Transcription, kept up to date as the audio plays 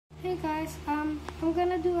Hey guys, I'm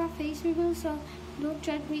gonna do a face reveal, so don't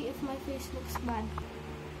judge me if my face looks bad.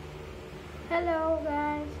 Hello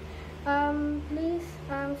guys, please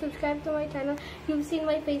subscribe to my channel. You've seen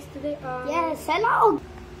my face today. Yes, hello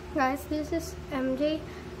Guys, this is MJ.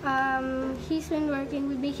 He's been working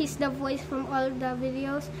with me. He's the voice from all the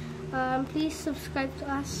videos. Please subscribe to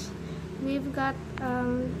us. We've got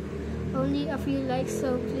only a few likes,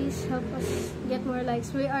 so please help us get more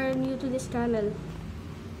likes. We are new to this channel.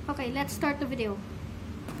 Okay, let's start the video.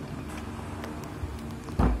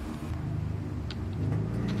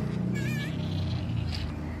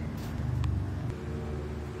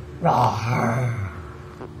 Rawr.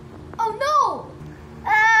 Oh no!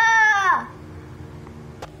 Ah!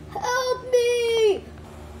 Help me!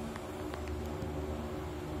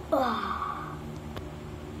 Ah.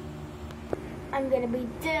 I'm gonna be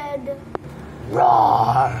dead.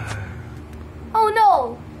 Rawr. Oh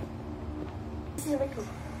no! This is really cool.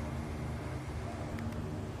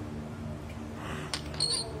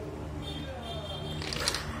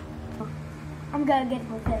 I'm gonna get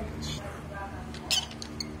revenge.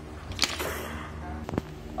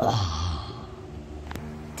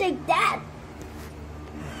 Take that!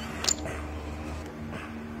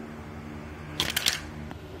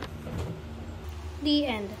 The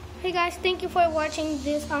end. Hey guys, thank you for watching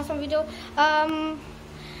this awesome video.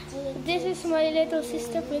 This is my little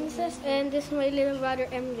sister Princess, and this is my little brother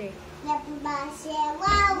MJ.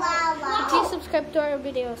 Please subscribe to our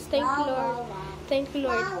videos. Thank you, Lord. Thank you,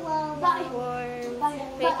 Lord, for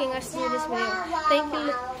making us do this video. Thank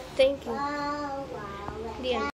you. Thank you. The end.